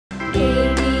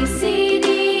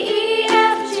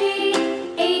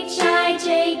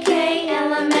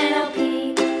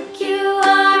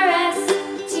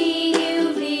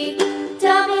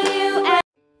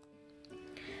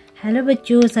Hello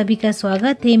बच्चों, सभी का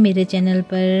स्वागत है मेरे चैनल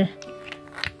पर।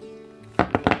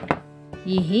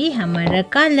 ये है हमारा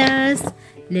colours.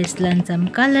 Let's learn some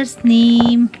colours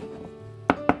name.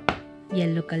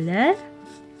 Yellow colour,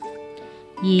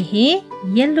 ये है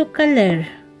येलो कलर।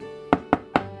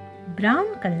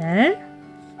 ब्राउन कलर,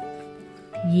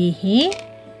 ये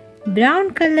है ब्राउन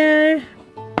कलर।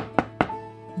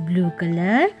 ब्लू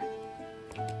कलर,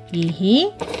 ये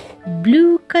है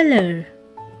ब्लू कलर।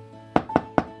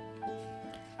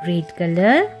 रेड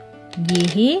कलर, ये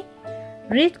है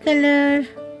red colour.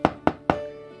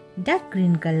 Dark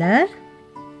green colour,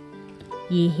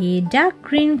 ये है dark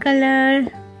green colour.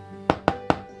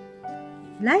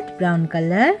 Light brown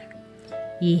colour,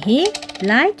 ये है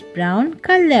लाइट ब्राउन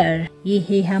कलर। ये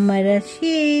है हमारा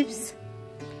शेप्स।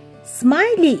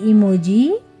 स्माइली इमोजी,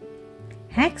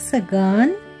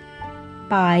 हेक्सागन,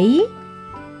 पाई,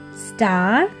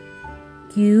 स्टार,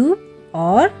 क्यूब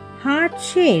और heart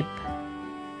shape.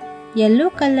 Yellow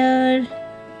colour,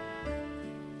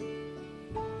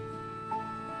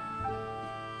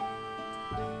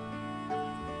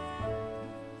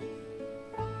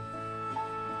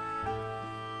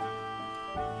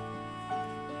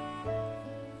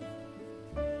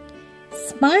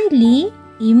 smiley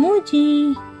emoji,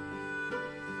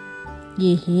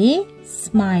 ये है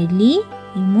smiley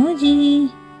emoji.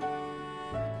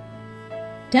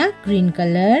 Dark green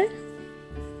colour,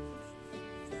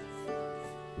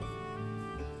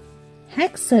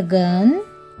 hexagon,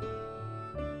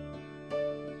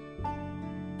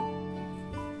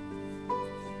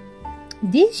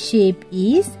 this shape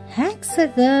is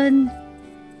hexagon,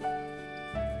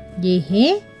 ये है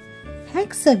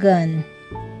hexagon।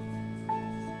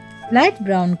 light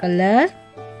brown color,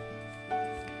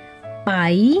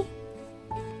 pie,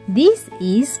 this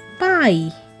is pie,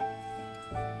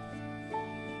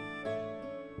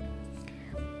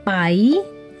 pie,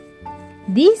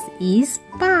 this is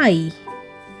pie।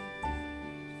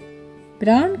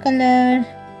 brown color,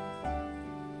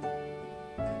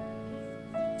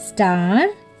 star,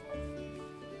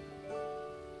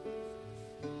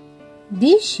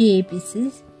 this shape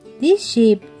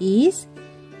is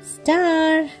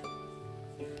star,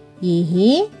 ये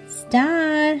है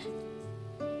star।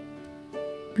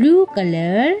 blue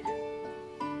color,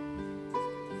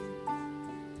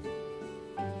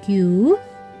 cube,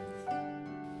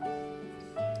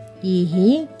 ये है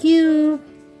cube।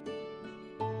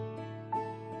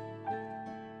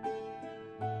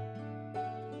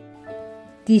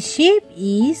 The shape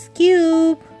is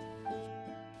cube।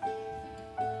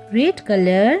 red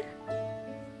color,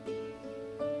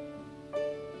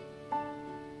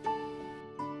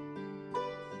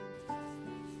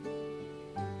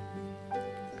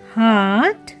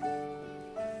 heart,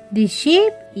 the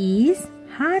shape is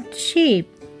heart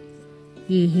shape,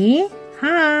 ये है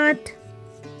heart।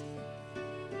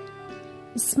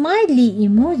 smiley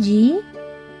emoji,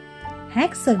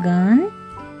 hexagon,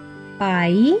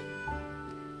 pie,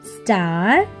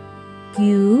 star,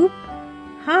 cube,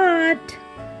 heart।